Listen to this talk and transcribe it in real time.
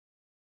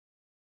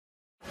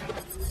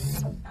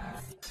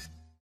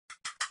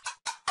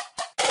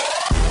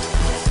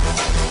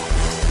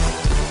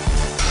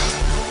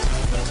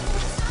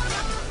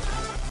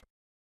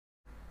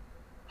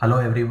Hello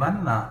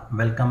everyone,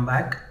 welcome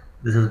back.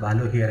 This is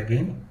Balu here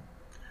again.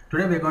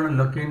 Today we are going to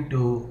look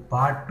into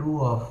part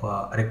 2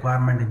 of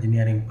requirement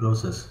engineering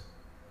process,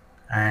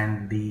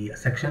 and the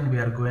section we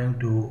are going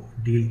to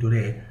deal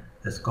today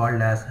is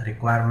called as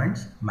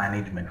requirements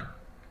management.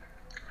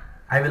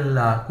 I will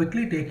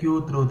quickly take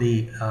you through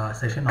the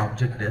session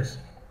objectives.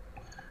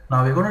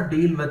 Now we're going to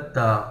deal with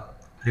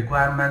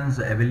requirements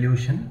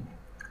evolution,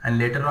 and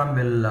later on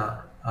we'll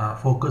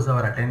focus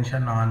our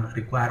attention on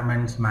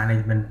requirements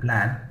management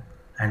plan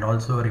and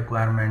also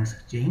requirements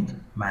change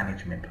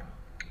management.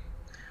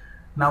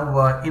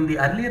 Now in the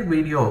earlier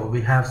video we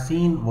have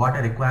seen what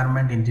a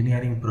requirement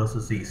engineering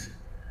process is.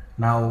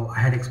 Now I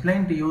had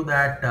explained to you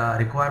that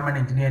requirement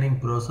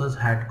engineering process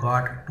had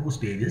got two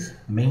stages,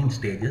 main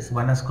stages.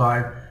 One is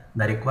called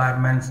the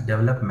requirements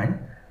development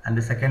and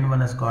the second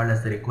one is called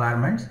as the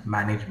requirements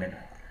management.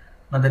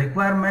 Now the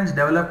requirements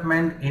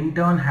development in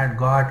turn had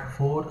got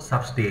four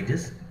sub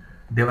stages.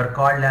 They were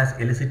called as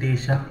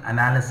elicitation,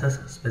 analysis,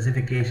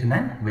 specification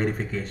and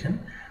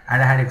verification,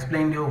 and I had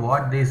explained you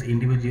what these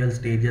individual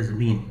stages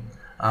mean.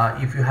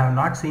 If you have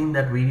not seen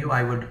that video,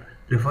 I would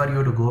prefer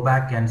you to go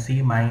back and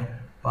see my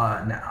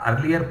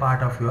earlier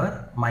part of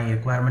my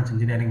requirements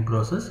engineering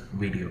process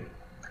video.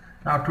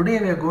 Now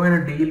today we are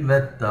going to deal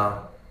with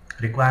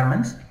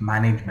requirements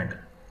management.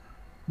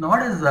 Now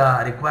what is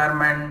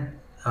requirement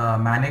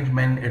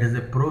management? It is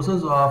a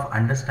process of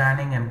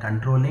understanding and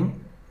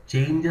controlling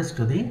changes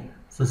to the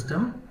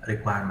system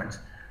requirements.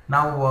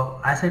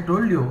 Now as I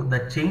told you,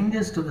 the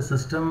changes to the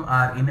system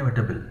are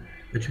inevitable,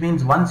 which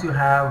means once you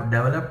have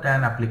developed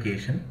an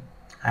application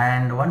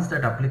and once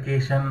that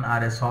application or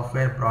a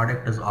software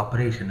product is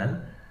operational,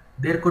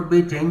 there could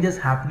be changes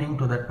happening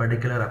to that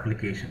particular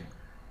application.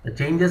 The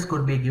changes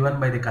could be given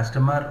by the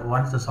customer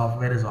once the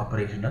software is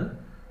operational,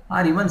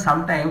 or even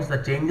sometimes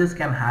the changes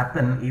can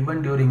happen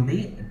even during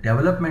the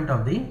development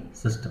of the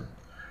system.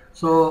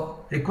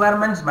 So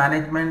requirements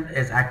management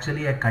is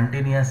actually a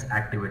continuous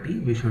activity.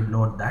 We should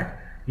note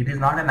that it is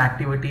not an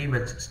activity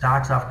which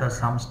starts after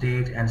some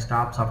stage and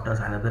stops after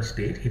another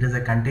stage. It is a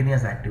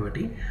continuous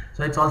activity.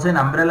 So it's also an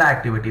umbrella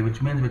activity,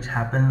 which means which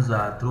happens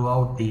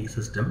throughout the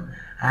system,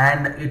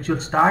 and it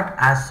should start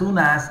as soon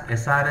as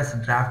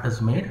SRS draft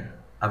is made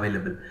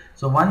available.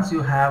 So once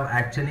you have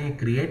actually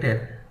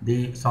created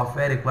the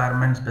software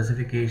requirement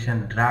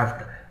specification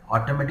draft,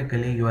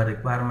 automatically your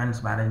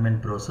requirements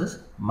management process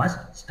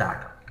must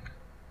start.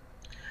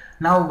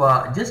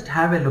 Now just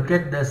have a look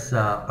at this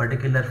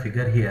particular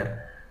figure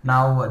here.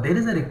 Now there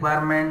is a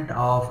requirement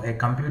of a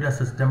computer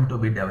system to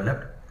be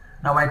developed.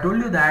 Now I told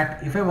you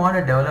that if I want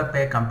to develop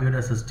a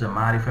computer system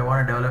or if I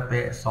want to develop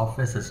a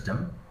software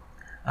system,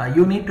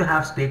 you need to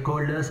have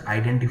stakeholders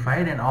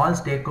identified, and all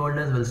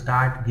stakeholders will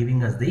start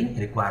giving us the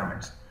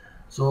requirements.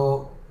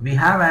 So we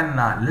have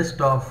a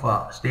list of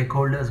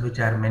stakeholders which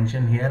are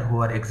mentioned here,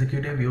 who are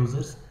executive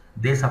users.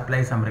 They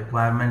supply some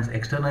requirements.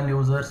 External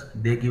users,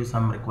 they give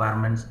some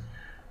requirements.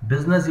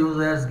 Business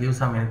users give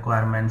some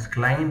requirements,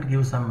 client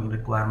gives some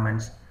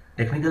requirements,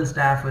 technical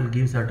staff will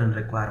give certain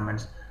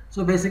requirements.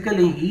 So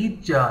basically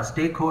each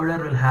stakeholder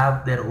will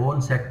have their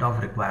own set of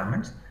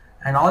requirements,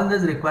 and all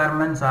these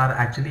requirements are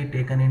actually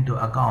taken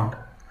into account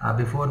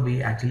before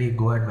we actually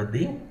go ahead with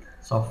the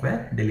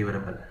software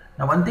deliverable.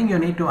 Now one thing you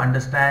need to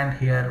understand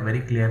here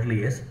very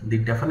clearly is the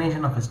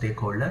definition of a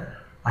stakeholder.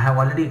 I have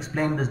already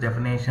explained this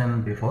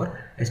definition before.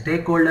 A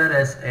stakeholder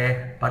is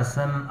a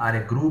person or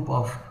a group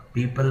of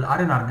people or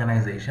an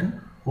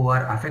organization who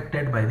are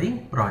affected by the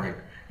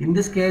project. In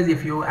this case,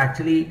 if you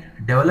actually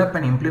develop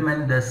and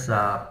implement this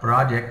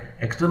project,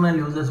 external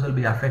users will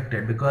be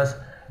affected because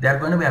they are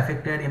going to be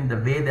affected in the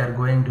way they are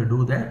going to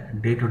do their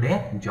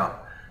day-to-day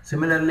job.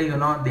 Similarly,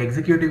 the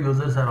executive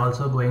users are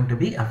also going to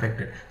be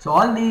affected. So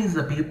all these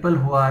people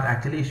who are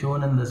actually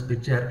shown in this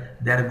picture,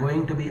 they are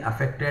going to be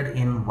affected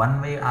in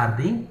one way or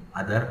the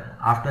other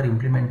after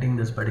implementing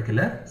this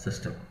particular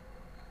system.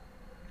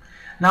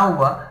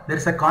 Now there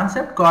is a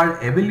concept called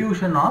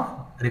evolution of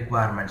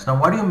requirements. Now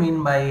what do you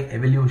mean by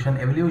evolution?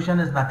 Evolution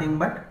is nothing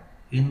but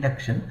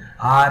induction,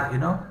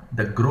 or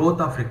the growth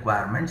of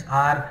requirements,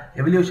 or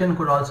evolution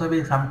could also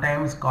be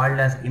sometimes called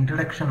as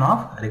introduction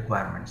of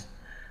requirements.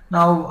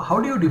 Now how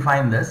do you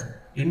define this?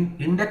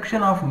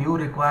 Induction of new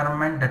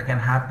requirement that can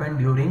happen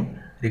during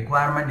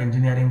requirement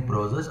engineering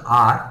process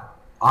or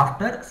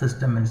after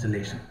system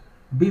installation.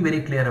 Be very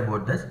clear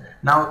about this.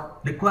 Now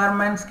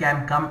requirements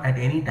can come at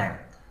any time.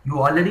 You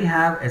already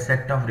have a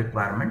set of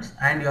requirements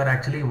and you are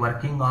actually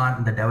working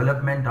on the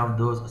development of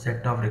those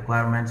set of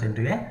requirements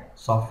into a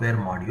software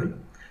module.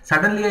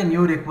 Suddenly a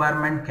new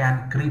requirement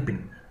can creep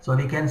in. So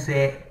we can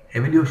say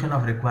evolution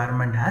of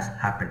requirement has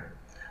happened.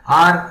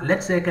 Or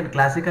let's take a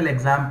classical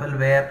example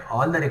where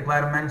all the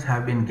requirements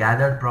have been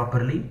gathered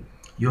properly.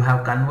 You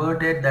have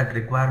converted that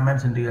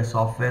requirements into a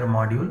software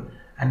module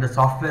and the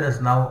software is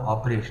now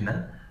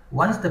operational.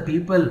 Once the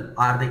people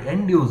or the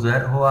end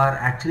user who are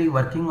actually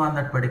working on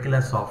that particular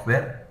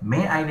software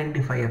may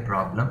identify a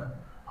problem,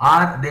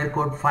 or they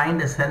could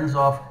find a sense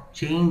of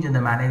change in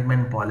the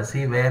management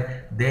policy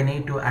where they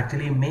need to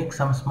actually make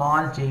some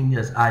small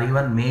changes or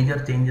even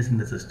major changes in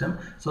the system.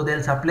 So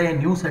they'll supply a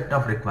new set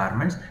of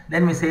requirements.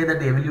 Then we say that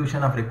the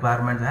evolution of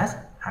requirements has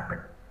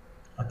happened.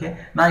 Okay.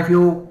 Now if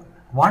you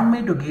want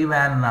me to give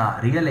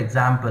an real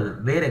example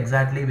where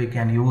exactly we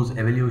can use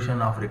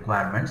evolution of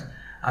requirements,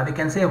 we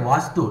can say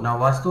Vastu. Now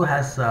Vastu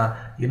has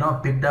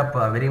picked up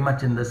very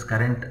much in this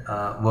current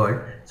world.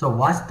 So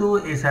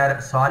Vastu is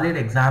a solid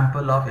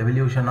example of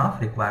evolution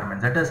of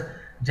requirements. That is,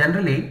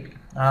 generally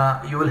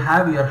you will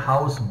have your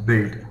house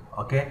built,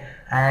 okay,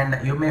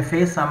 and you may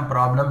face some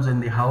problems in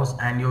the house,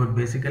 and you would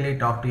basically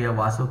talk to a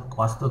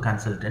Vastu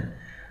consultant.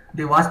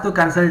 The Vastu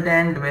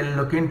consultant will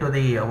look into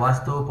the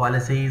Vastu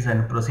policies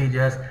and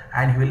procedures,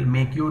 and he will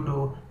make you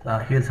to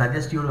he will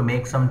suggest you to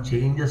make some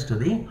changes to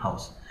the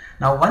house.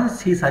 Now once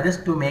he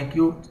suggests to make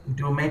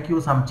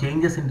you some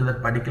changes into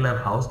that particular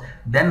house,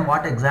 then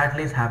what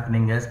exactly is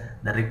happening is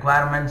the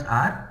requirements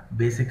are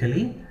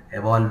basically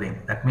evolving.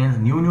 That means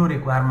new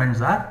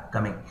requirements are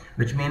coming,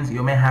 which means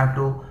you may have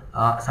to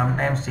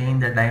sometimes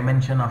change the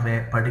dimension of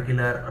a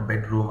particular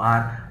bedroom,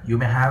 or you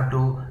may have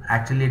to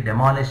actually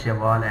demolish a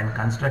wall and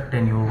construct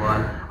a new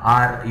wall,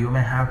 or you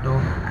may have to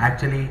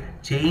actually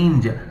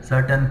change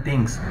certain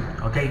things,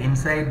 okay,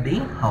 inside the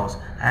house,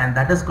 and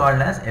that is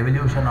called as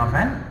evolution of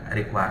an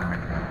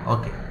requirement.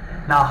 Okay.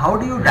 Now how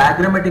do you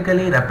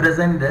diagrammatically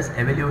represent this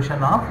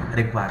evolution of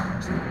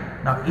requirements?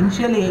 Now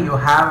initially you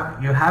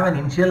have an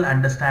initial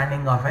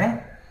understanding of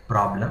a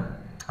problem.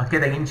 Okay,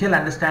 the initial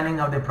understanding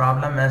of the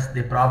problem is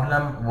the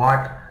problem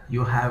what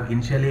you have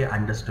initially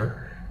understood.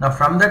 Now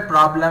from that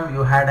problem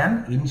you had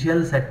an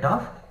initial set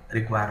of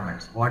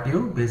requirements what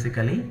you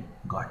basically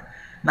got.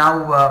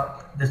 Now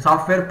the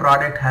software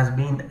product has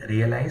been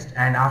realized,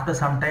 and after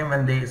some time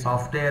when the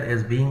software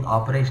is being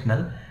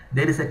operational,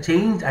 there is a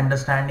changed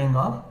understanding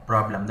of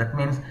problem. That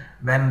means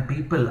when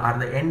people or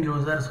the end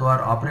users who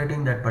are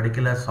operating that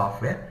particular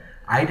software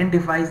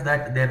identifies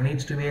that there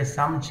needs to be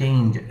some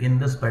change in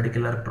this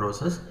particular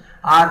process,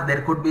 or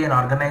there could be an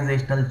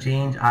organizational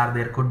change, or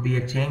there could be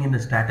a change in the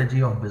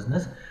strategy of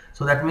business.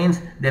 So that means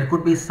there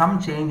could be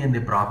some change in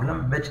the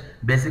problem, which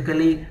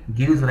basically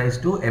gives rise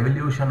to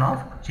evolution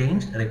of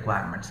changed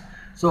requirements.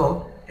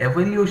 So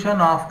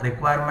evolution of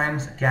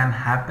requirements can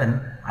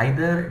happen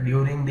either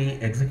during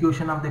the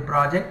execution of the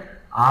project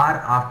or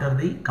after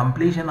the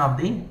completion of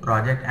the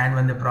project, and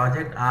when the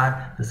project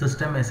or the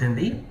system is in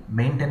the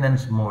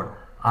maintenance mode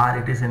or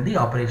it is in the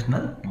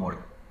operational mode.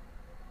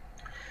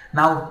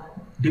 Now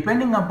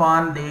depending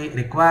upon the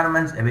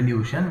requirements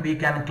evolution, we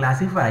can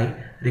classify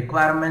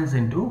requirements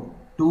into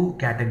two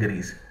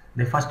categories.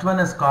 The first one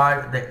is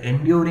called the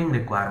enduring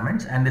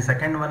requirements, and the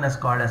second one is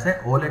called as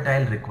a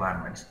volatile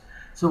requirements.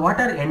 So what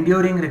are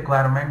enduring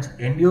requirements?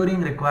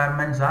 Enduring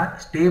requirements are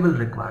stable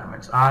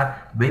requirements,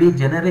 are very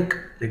generic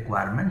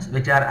requirements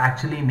which are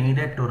actually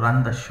needed to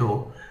run the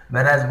show,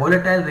 whereas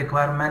volatile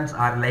requirements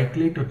are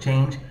likely to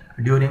change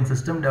during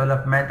system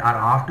development or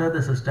after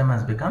the system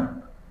has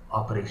become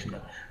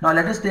operational. Now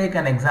let us take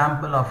an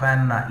example of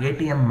an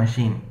ATM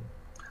machine.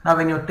 Now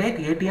when you take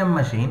ATM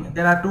machine,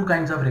 there are two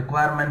kinds of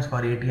requirements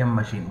for ATM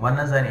machine. One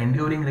is an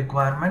enduring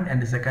requirement,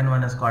 and the second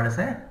one is called as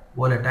a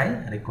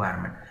volatile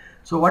requirement.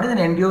 So what is an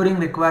enduring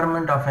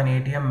requirement of an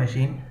ATM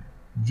machine?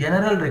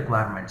 General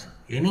requirements.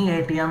 Any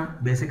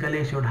ATM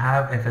basically should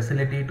have a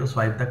facility to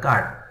swipe the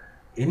card.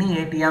 Any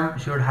ATM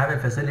should have a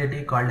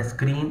facility called a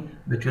screen,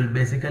 which will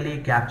basically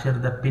capture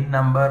the PIN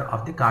number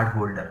of the card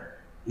holder.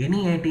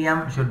 Any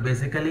ATM should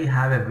basically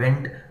have a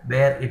vent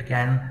where it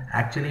can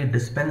actually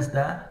dispense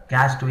the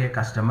cash to a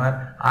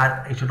customer,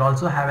 or it should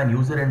also have an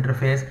user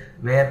interface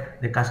where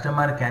the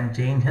customer can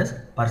change his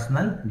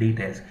personal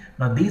details.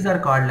 Now these are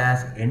called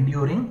as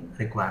enduring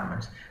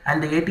requirements.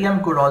 And the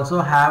ATM could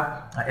also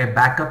have a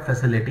backup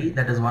facility.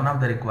 That is one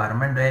of the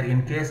requirements, where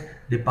in case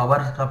the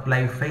power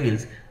supply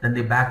fails, then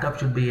the backup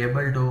should be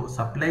able to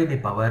supply the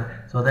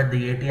power so that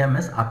the ATM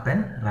is up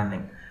and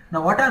running.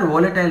 Now what are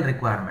volatile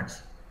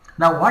requirements?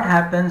 Now what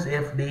happens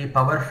if the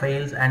power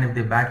fails and if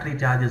the battery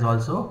charge is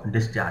also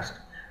discharged?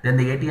 Then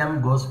the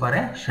ATM goes for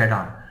a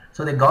shutdown.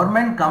 So the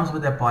government comes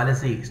with a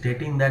policy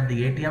stating that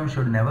the ATM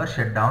should never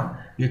shut down.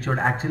 It should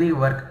actually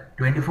work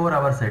 24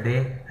 hours a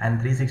day and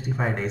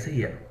 365 days a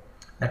year.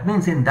 That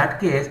means in that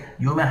case,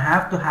 you may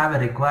have to have a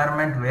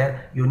requirement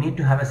where you need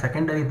to have a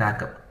secondary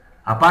backup.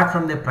 Apart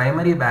from the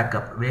primary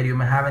backup where you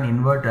may have an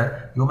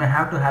inverter, you may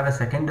have to have a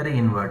secondary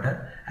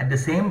inverter. At the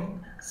same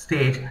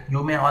stage,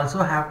 you may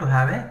also have to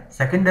have a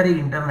secondary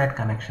internet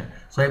connection.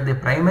 So if the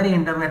primary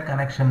internet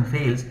connection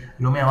fails,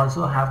 you may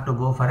also have to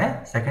go for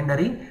a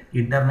secondary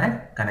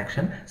internet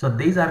connection. So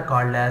these are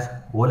called as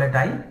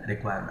volatile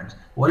requirements.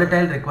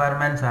 Volatile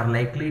requirements are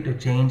likely to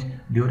change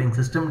during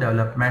system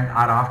development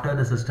or after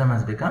the system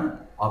has become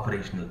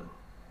operational.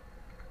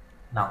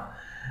 Now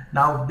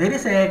Now there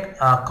is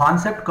a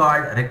concept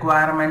called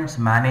requirements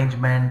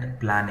management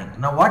planning.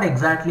 Now what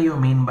exactly you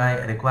mean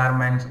by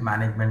requirements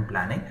management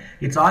planning?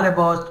 It's all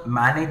about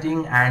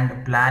managing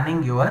and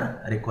planning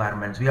your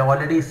requirements. We have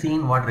already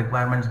seen what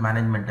requirements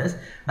management is.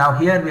 Now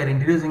here we are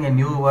introducing a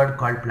new word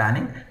called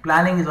planning.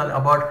 Planning is all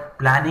about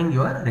planning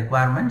your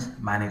requirements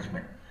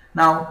management.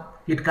 Now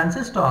it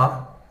consists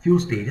of few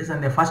stages,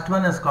 and the first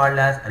one is called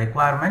as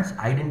requirements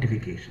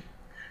identification.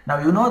 Now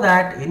you know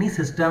that any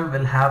system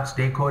will have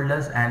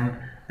stakeholders, and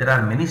there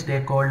are many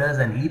stakeholders,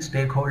 and each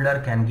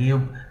stakeholder can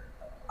give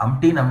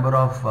umpty number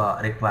of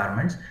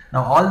requirements.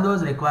 Now all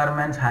those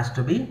requirements has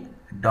to be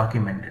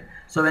documented.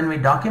 So when we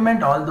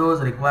document all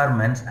those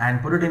requirements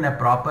and put it in a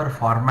proper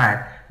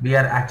format, we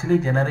are actually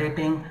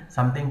generating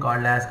something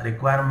called as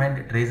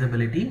requirement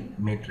traceability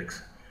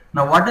matrix.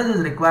 Now what does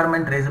this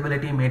requirement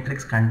traceability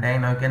matrix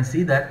contain? Now you can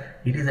see that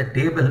it is a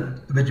table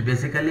which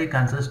basically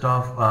consists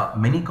of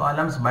many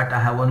columns, but I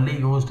have only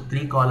used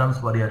 3 columns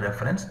for your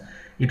reference.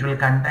 It will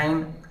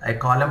contain a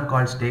column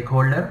called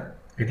stakeholder,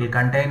 it will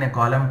contain a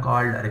column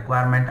called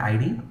requirement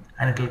ID,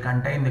 and it will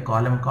contain the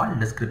column called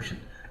description.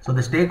 So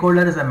the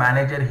stakeholder is a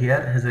manager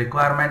here, his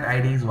requirement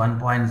ID is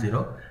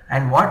 1.0,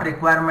 and what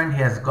requirement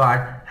he has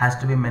got has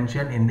to be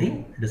mentioned in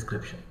the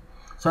description.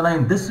 So now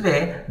in this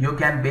way you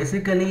can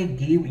basically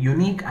give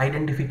unique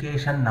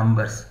identification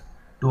numbers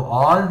to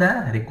all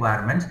the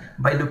requirements.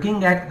 By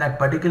looking at that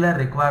particular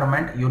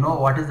requirement, you know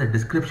what is the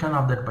description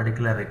of that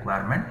particular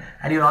requirement,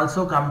 and you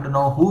also come to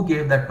know who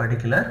gave that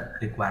particular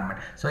requirement.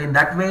 So in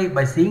that way,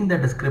 by seeing the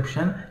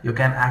description, you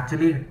can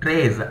actually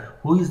trace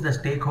who is the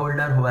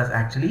stakeholder who has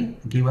actually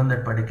given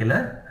that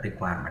particular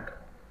requirement.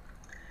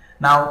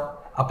 Now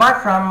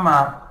apart from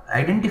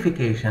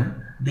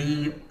identification,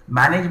 the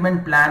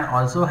management plan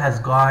also has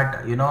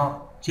got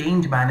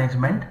change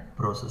management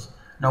process.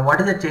 Now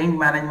what is a change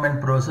management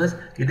process?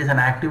 It is an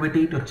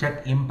activity to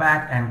check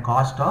impact and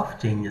cost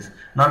of changes.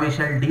 Now we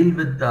shall deal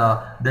with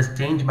this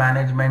change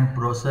management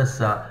process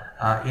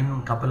in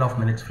a couple of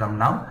minutes from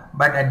now,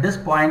 but at this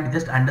point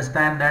just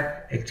understand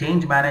that a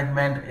change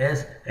management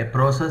is a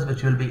process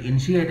which will be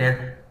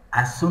initiated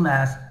as soon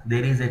as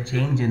there is a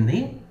change in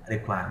the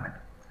requirement.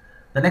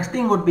 The next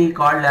thing would be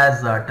called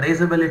as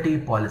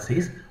traceability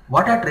policies.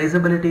 What are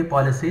traceability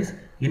policies?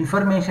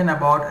 Information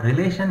about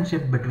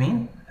relationship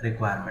between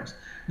requirements.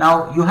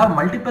 Now you have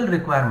multiple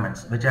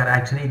requirements which are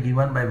actually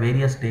given by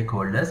various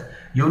stakeholders.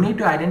 You need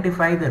to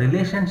identify the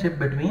relationship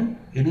between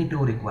any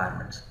two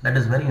requirements. That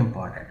is very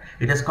important.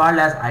 It is called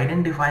as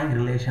identifying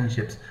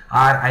relationships, or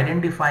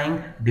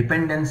identifying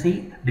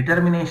dependency,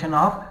 determination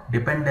of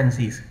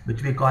dependencies,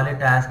 which we call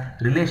it as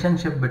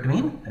relationship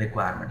between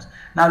requirements.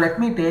 Now let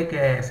me take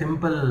a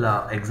simple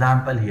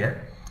example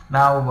here.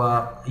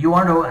 Now you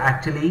want to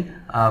actually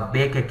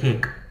bake a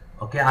cake,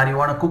 okay, or you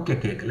want to cook a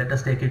cake. Let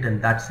us take it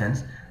in that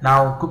sense.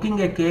 Now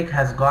cooking a cake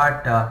has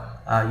got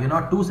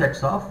two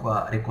sets of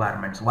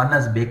requirements. One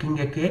is baking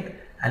a cake,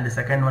 and the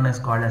second one is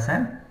called as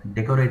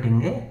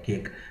decorating a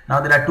cake.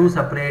 Now there are two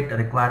separate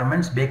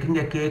requirements. Baking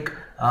a cake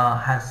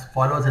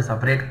follows a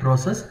separate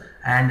process,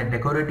 and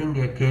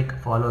decorating a cake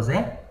follows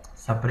a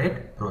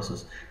separate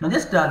process. Now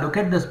just look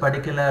at this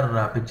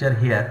particular picture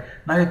here.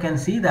 Now you can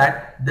see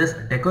that this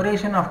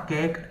decoration of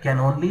cake can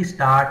only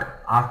start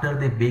after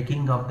the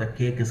baking of the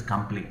cake is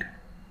complete.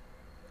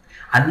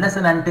 Unless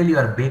and until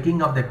your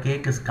baking of the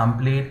cake is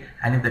complete,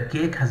 and if the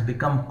cake has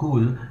become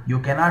cool, you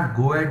cannot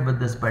go ahead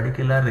with this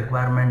particular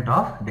requirement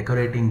of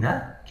decorating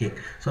the cake.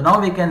 So now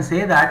we can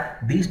say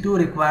that these two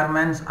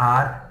requirements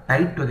are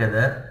tied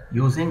together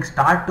using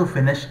start to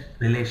finish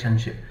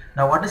relationship.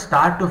 Now what is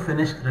start to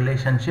finish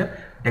relationship?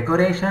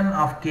 Decoration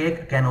of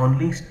cake can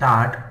only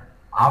start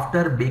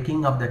after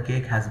baking of the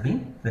cake has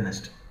been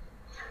finished.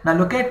 Now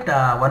look at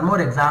one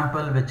more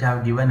example which I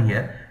have given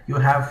here. You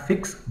have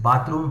fixed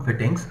bathroom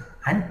fittings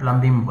and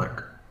plumbing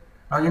work.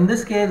 Now in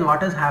this case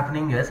what is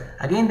happening is,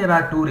 again there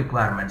are two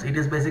requirements. It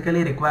is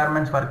basically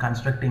requirements for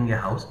constructing a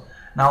house.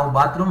 Now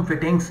bathroom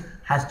fittings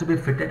has to be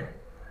fitted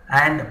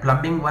and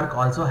plumbing work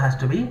also has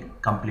to be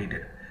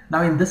completed.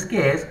 Now in this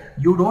case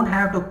you don't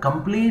have to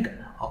complete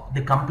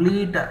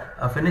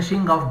the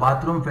finishing of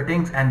bathroom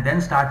fittings and then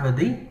start with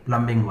the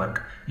plumbing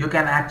work. You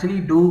can actually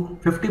do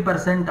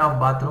 50% of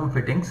bathroom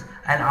fittings,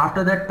 and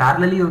after that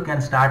parallelly you can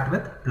start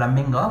with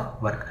plumbing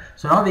of work.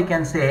 So now we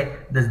can say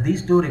that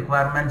these two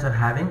requirements are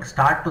having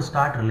start to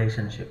start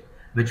relationship,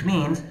 which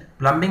means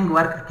plumbing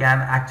work can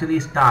actually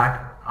start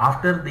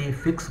after the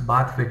fixed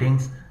bath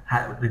fittings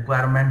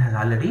requirement has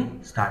already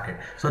started.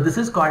 So this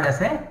is called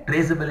as a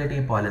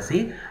traceability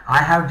policy. I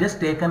have just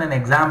taken an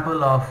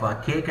example of a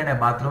cake and a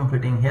bathroom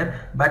fitting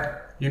here,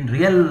 but in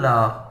real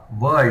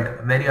world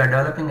where you are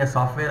developing a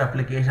software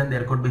application,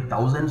 there could be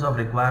thousands of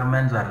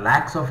requirements or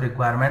lakhs of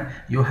requirements.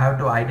 You have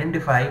to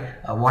identify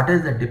what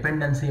is the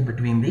dependency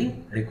between the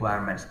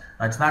requirements.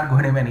 Now, it's not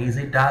going to be an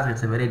easy task.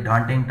 It's a very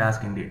daunting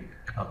task indeed.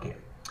 Okay.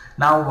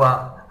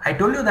 Now I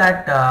told you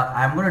that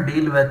I'm going to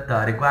deal with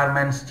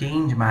requirements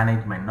change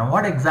management. Now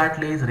what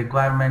exactly is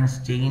requirements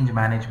change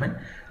management?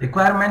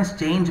 Requirements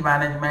change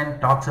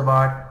management talks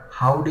about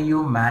how do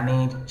you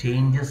manage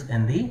changes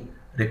in the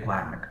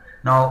requirement.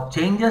 Now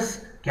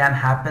changes can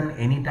happen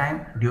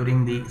anytime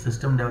during the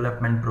system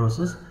development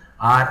process,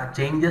 or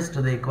changes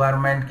to the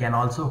requirement can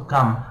also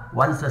come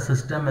once the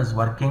system is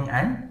working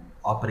and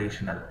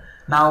operational.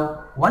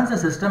 Now once the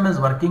system is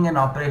working and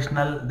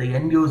operational, the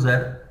end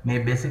user may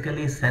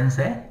basically sense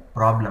a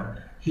problem.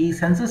 He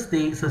senses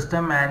the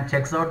system and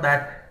checks out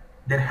that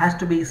there has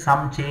to be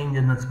some change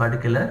in this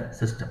particular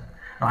system.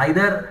 Now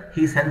either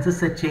he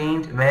senses a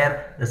change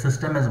where the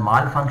system is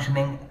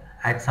malfunctioning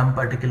at some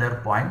particular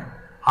point,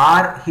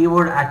 or he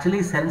would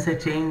actually sense a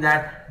change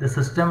that the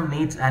system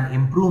needs an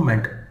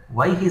improvement.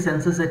 Why he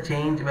senses a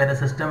change where the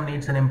system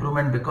needs an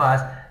improvement?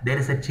 Because there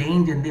is a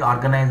change in the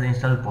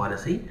organizational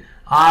policy,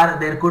 or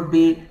there could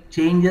be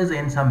changes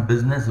in some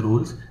business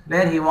rules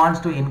where he wants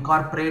to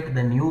incorporate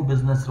the new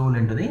business rule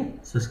into the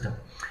system.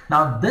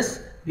 Now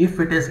this, if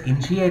it is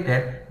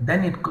initiated,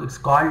 then it's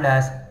called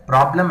as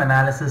problem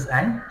analysis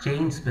and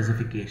change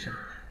specification.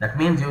 That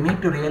means you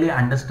need to really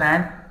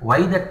understand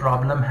why that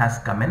problem has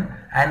come in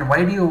and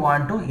why do you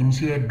want to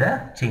initiate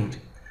the change.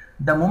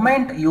 The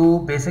moment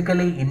you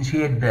basically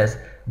initiate this,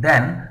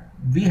 then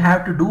we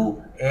have to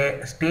do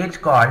a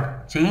stage called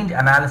change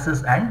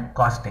analysis and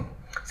costing.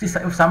 See,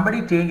 if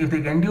somebody change, if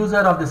the end user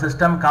of the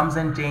system comes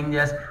and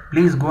changes,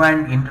 please go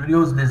and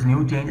introduce these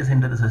new changes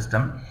into the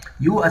system.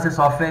 You as a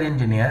software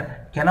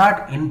engineer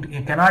cannot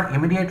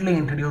immediately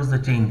introduce the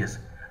changes.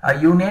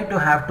 You need to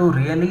have to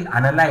really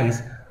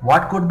analyze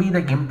what could be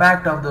the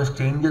impact of those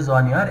changes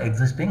on your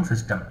existing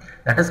system.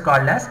 That is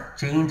called as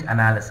change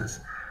analysis.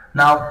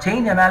 Now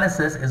change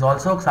analysis is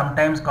also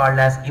sometimes called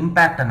as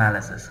impact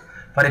analysis.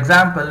 For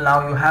example,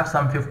 now you have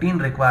some 15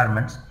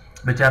 requirements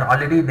which are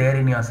already there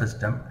in your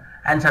system,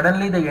 and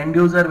suddenly the end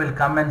user will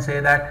come and say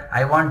that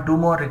I want 2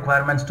 more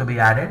requirements to be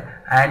added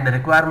and the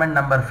requirement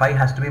number 5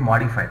 has to be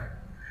modified.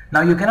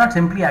 Now you cannot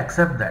simply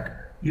accept that.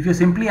 If you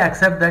simply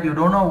accept that, you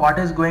don't know what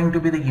is going to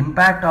be the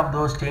impact of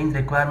those change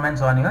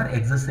requirements on your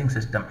existing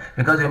system,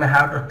 because you may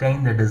have to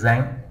change the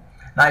design.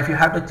 Now if you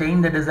have to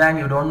change the design,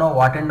 you don't know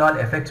what and all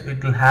effects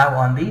it will have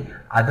on the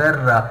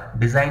other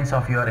designs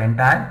of your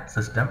entire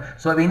system.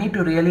 So we need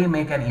to really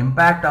make an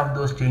impact of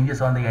those changes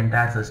on the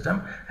entire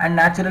system, and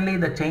naturally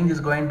the change is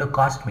going to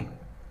cost me.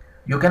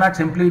 You cannot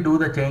simply do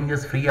the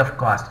changes free of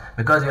cost,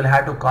 because you'll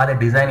have to call a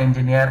design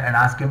engineer and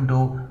ask him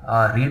to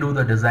redo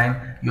the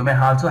design. You may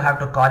also have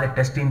to call a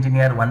test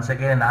engineer once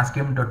again and ask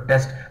him to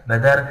test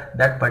whether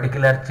that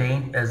particular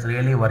change is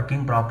really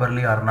working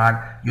properly or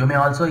not. You may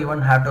also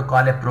even have to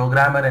call a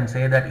programmer and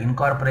say that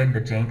incorporate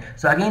the change.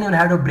 So again you'll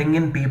have to bring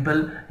in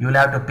people, you'll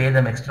have to pay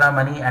them extra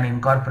money and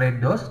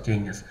incorporate those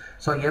changes.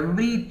 So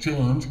every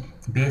change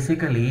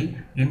basically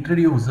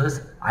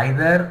introduces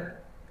either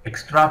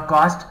extra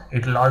cost,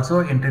 it will also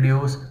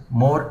introduce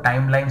more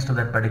timelines to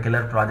that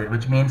particular project,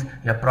 which means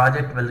your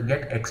project will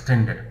get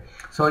extended.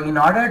 So in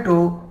order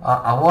to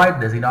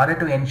avoid this, in order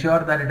to ensure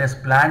that it is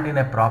planned in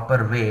a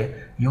proper way,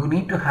 you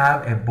need to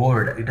have a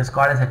board. It is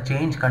called as a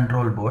change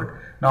control board.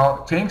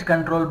 Now change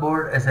control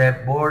board is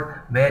a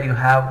board where you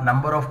have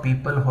number of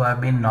people who have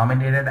been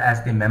nominated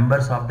as the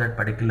members of that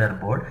particular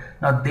board.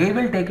 Now they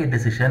will take a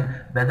decision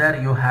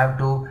whether you have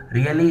to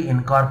really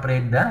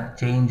incorporate the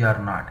change or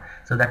not.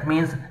 So that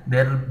means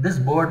this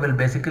board will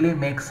basically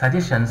make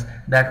suggestions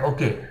that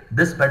okay,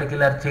 this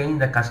particular change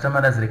the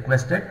customer has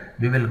requested,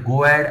 we will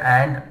go ahead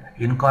and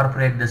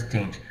incorporate this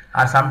change.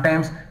 Or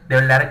sometimes they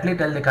will directly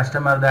tell the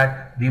customer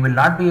that we will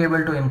not be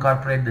able to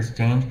incorporate this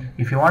change.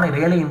 If you want to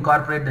really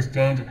incorporate this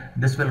change,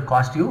 this will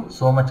cost you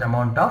so much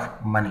amount of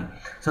money.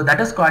 So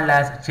that is called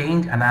as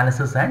change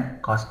analysis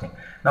and costing.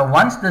 Now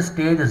once this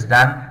stage is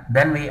done,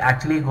 then we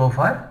actually go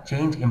for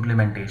change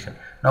implementation.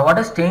 Now what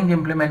is change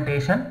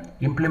implementation?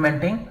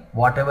 Implementing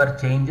whatever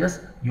changes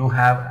you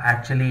have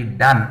actually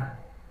done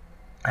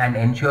and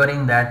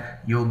ensuring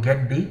that you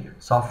get the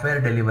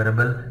software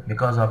deliverable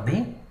because of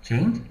the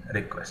change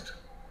request.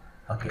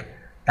 Okay,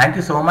 thank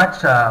you so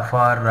much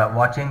for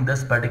watching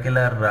this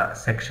particular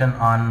section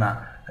on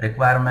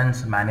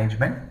requirements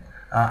management.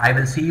 I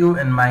will see you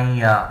in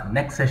my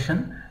next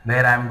session,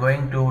 where I am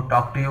going to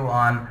talk to you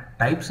on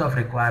types of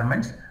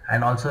requirements,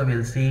 and also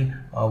we'll see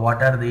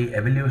what are the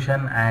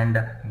evolution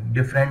and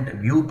different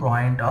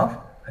viewpoint of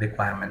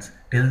requirements.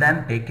 Till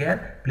then, take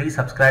care. Please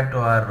subscribe to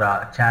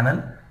our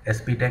channel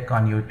SP Tech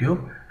on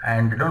YouTube,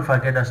 and don't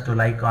forget us to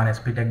like on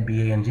SP Tech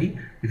BANG.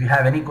 If you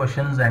have any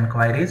questions and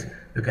queries,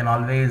 you can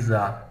always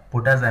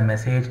put us a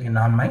message in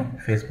on my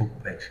Facebook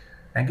page.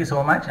 Thank you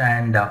so much,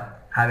 and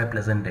have a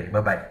pleasant day.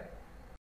 Bye bye.